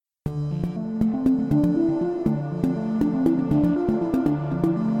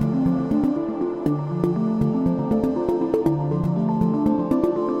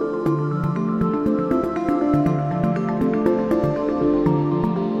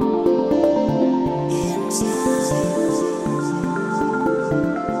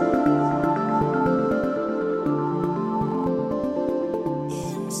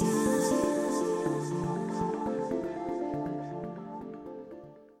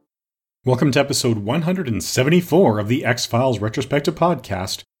Welcome to episode 174 of the X-Files Retrospective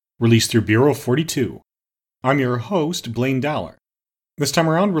Podcast, released through Bureau 42. I'm your host, Blaine Dowler. This time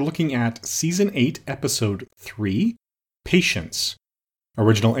around, we're looking at Season 8, Episode 3, Patience.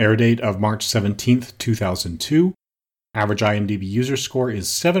 Original air date of March 17th, 2002. Average IMDb user score is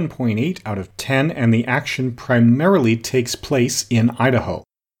 7.8 out of 10, and the action primarily takes place in Idaho.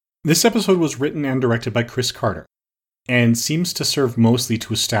 This episode was written and directed by Chris Carter, and seems to serve mostly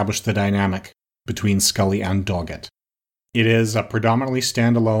to establish the dynamic between Scully and Doggett. It is a predominantly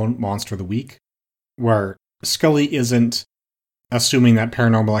standalone Monster of the Week, where Scully isn't assuming that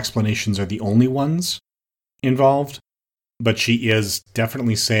paranormal explanations are the only ones involved, but she is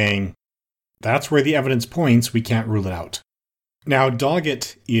definitely saying, that's where the evidence points, we can't rule it out. Now,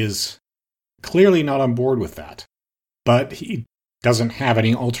 Doggett is clearly not on board with that, but he doesn't have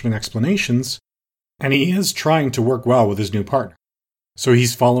any alternate explanations, and he is trying to work well with his new partner. So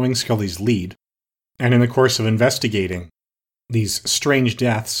he's following Scully's lead, and in the course of investigating these strange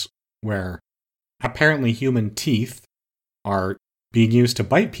deaths where apparently human teeth are being used to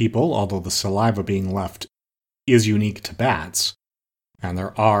bite people, although the saliva being left is unique to bats, and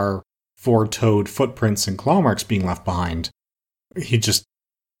there are four-toed footprints and claw marks being left behind, he just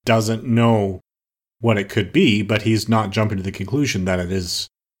doesn't know what it could be, but he's not jumping to the conclusion that it is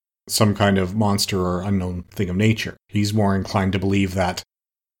some kind of monster or unknown thing of nature. He's more inclined to believe that,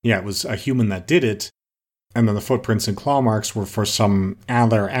 it was a human that did it, and then the footprints and claw marks were for some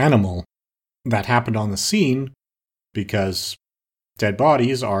other animal that happened on the scene, because dead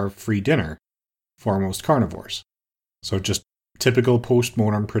bodies are free dinner for most carnivores. So just typical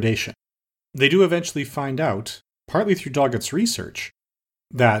post-mortem predation. They do eventually find out, partly through Doggett's research,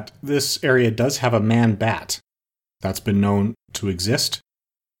 that this area does have a man-bat that's been known to exist.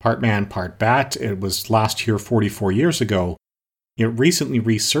 Part man, part bat. It was last here 44 years ago. It recently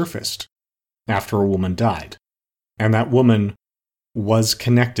resurfaced after a woman died. And that woman was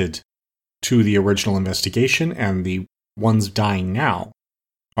connected to the original investigation, and the ones dying now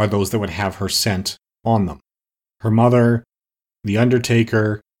are those that would have her scent on them. Her mother, the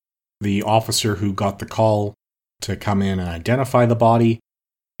undertaker, the officer who got the call to come in and identify the body,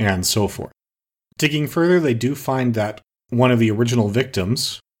 and so forth. Digging further, they do find that one of the original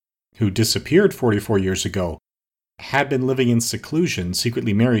victims, who disappeared 44 years ago, had been living in seclusion,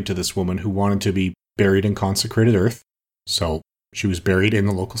 secretly married to this woman who wanted to be buried in consecrated earth. So she was buried in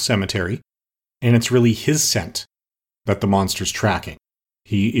the local cemetery, and it's really his scent that the monster's tracking.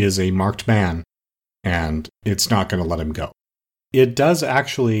 He is a marked man, and it's not going to let him go. It does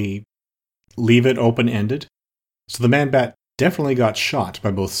actually leave it open-ended, so the man-bat definitely got shot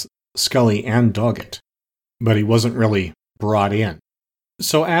by both Scully and Doggett, but he wasn't really brought in.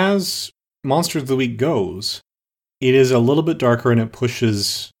 So as Monster of the Week goes, it is a little bit darker, and it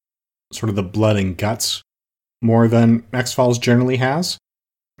pushes sort of the blood and guts more than X-Files generally has.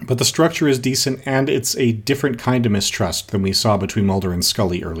 But the structure is decent, and it's a different kind of mistrust than we saw between Mulder and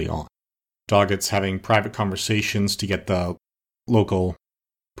Scully early on. Doggett's having private conversations to get the local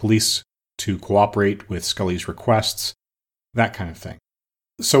police to cooperate with Scully's requests, that kind of thing.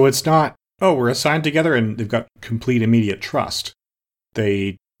 So it's not, we're assigned together and they've got complete immediate trust.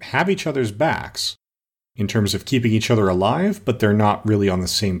 They have each other's backs in terms of keeping each other alive, but they're not really on the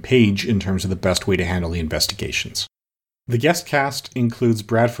same page in terms of the best way to handle the investigations. The guest cast includes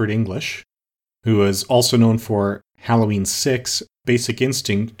Bradford English, who is also known for Halloween 6, Basic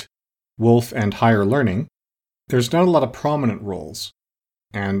Instinct, Wolf, and Higher Learning. There's not a lot of prominent roles,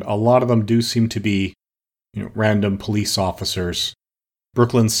 and a lot of them do seem to be random police officers.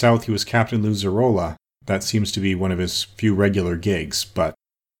 Brooklyn South, he was Captain Lou Zerola. That seems to be one of his few regular gigs, but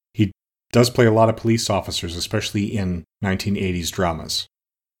he does play a lot of police officers, especially in 1980s dramas.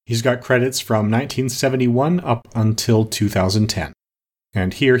 He's got credits from 1971 up until 2010,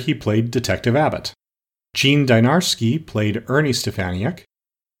 and here he played Detective Abbott. Gene Dynarski played Ernie Stefaniak.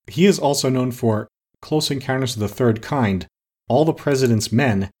 He is also known for Close Encounters of the Third Kind, All the President's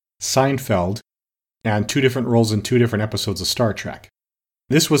Men, Seinfeld, and 2 different roles in 2 different episodes of Star Trek.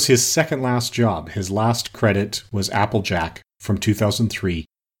 This was his second last job. His last credit was Applejack from 2003.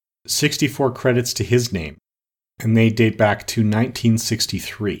 64 credits to his name, and they date back to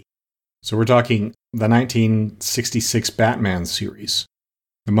 1963. So we're talking the 1966 Batman series,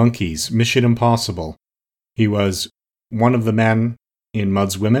 The Monkees, Mission Impossible. He was one of the men in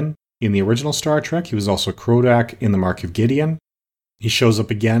Mud's Women in the original Star Trek. He was also Krodak in The Mark of Gideon. He shows up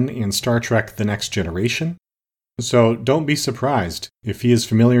again in Star Trek The Next Generation. So don't be surprised if he is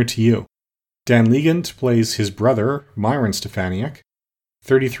familiar to you. Dan Liegand plays his brother, Myron Stefaniak.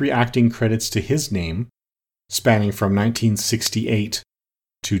 33 acting credits to his name, spanning from 1968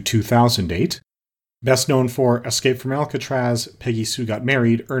 to 2008. Best known for Escape from Alcatraz, Peggy Sue Got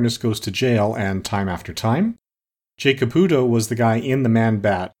Married, Ernest Goes to Jail, and Time After Time. Jake Caputo was the guy in the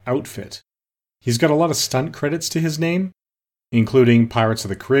Man-Bat outfit. He's got a lot of stunt credits to his name, including Pirates of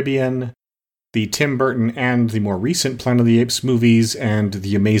the Caribbean, the Tim Burton and the more recent Planet of the Apes movies, and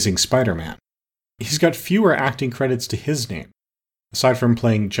The Amazing Spider-Man. He's got fewer acting credits to his name. Aside from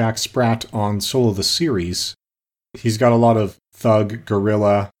playing Jack Sprat on Solo the Series, he's got a lot of Thug,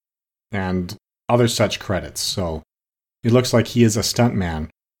 Gorilla, and other such credits, so it looks like he is a stuntman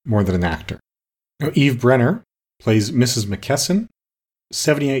more than an actor. Now, Eve Brenner plays Mrs. McKesson,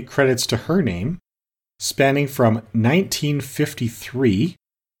 78 credits to her name, spanning from 1953,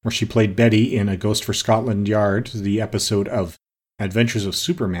 where she played Betty in A Ghost for Scotland Yard, the episode of Adventures of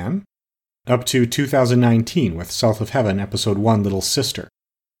Superman, up to 2019 with South of Heaven, Episode 1, Little Sister,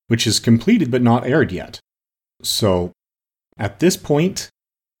 which is completed but not aired yet. So, at this point,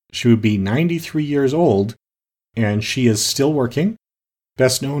 she would be 93 years old, and she is still working,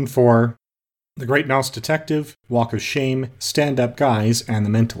 best known for The Great Mouse Detective, Walk of Shame, Stand Up Guys, and The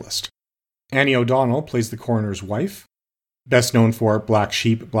Mentalist. Annie O'Donnell plays the coroner's wife, best known for Black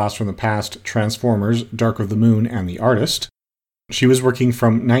Sheep, Blast from the Past, Transformers, Dark of the Moon, and The Artist. She was working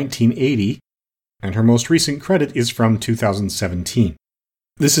from 1980, and her most recent credit is from 2017.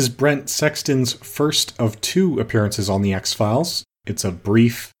 This is Brent Sexton's first of 2 appearances on The X-Files. It's a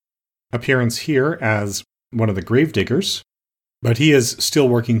brief appearance here as one of the gravediggers, but he is still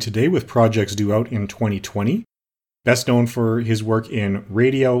working today with projects due out in 2020. Best known for his work in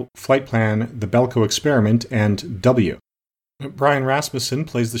Radio, Flight Plan, The Belko Experiment, and W. Brian Rasmussen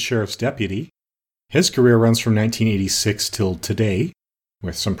plays the sheriff's deputy. His career runs from 1986 till today,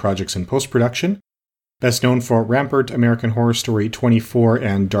 with some projects in post-production. Best known for Rampart, American Horror Story 24,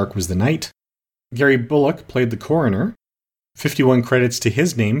 and Dark Was the Night. Gary Bullock played the coroner. 51 credits to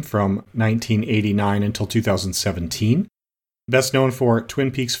his name from 1989 until 2017. Best known for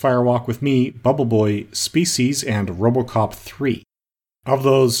Twin Peaks Fire Walk with Me, Bubble Boy, Species, and RoboCop 3. Of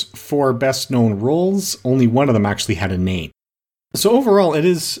those 4 best-known roles, only one of them actually had a name. So overall, it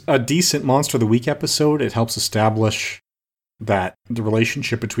is a decent Monster of the Week episode. It helps establish that the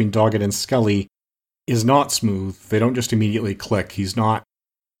relationship between Doggett and Scully is not smooth. They don't just immediately click. He's not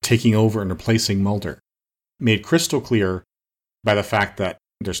taking over and replacing Mulder. Made crystal clear by the fact that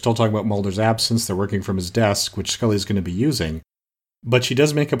they're still talking about Mulder's absence, they're working from his desk, which Scully's going to be using. But she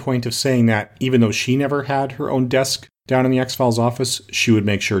does make a point of saying that even though she never had her own desk down in the X-Files office, she would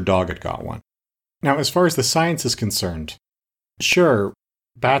make sure Doggett got one. Now, as far as the science is concerned, sure,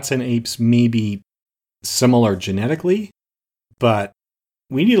 bats and apes may be similar genetically, but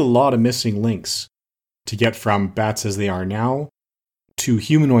we need a lot of missing links to get from bats as they are now to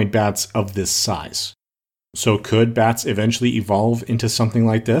humanoid bats of this size. So could bats eventually evolve into something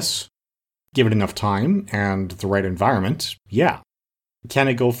like this? Given enough time and the right environment, yeah. Can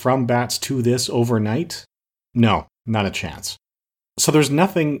it go from bats to this overnight? No, not a chance. So there's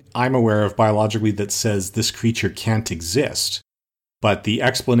nothing I'm aware of biologically that says this creature can't exist, but the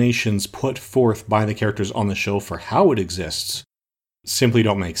explanations put forth by the characters on the show for how it exists simply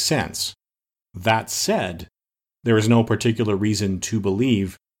don't make sense. That said, there is no particular reason to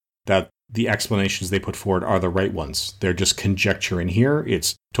believe that the explanations they put forward are the right ones. They're just conjecture in here.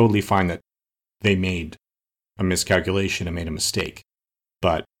 It's totally fine that they made a miscalculation and made a mistake.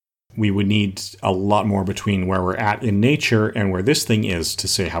 But we would need a lot more between where we're at in nature and where this thing is to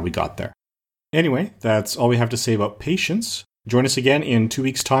say how we got there. Anyway, that's all we have to say about Patience. Join us again in 2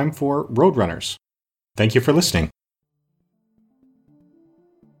 weeks' time for Roadrunners. Thank you for listening.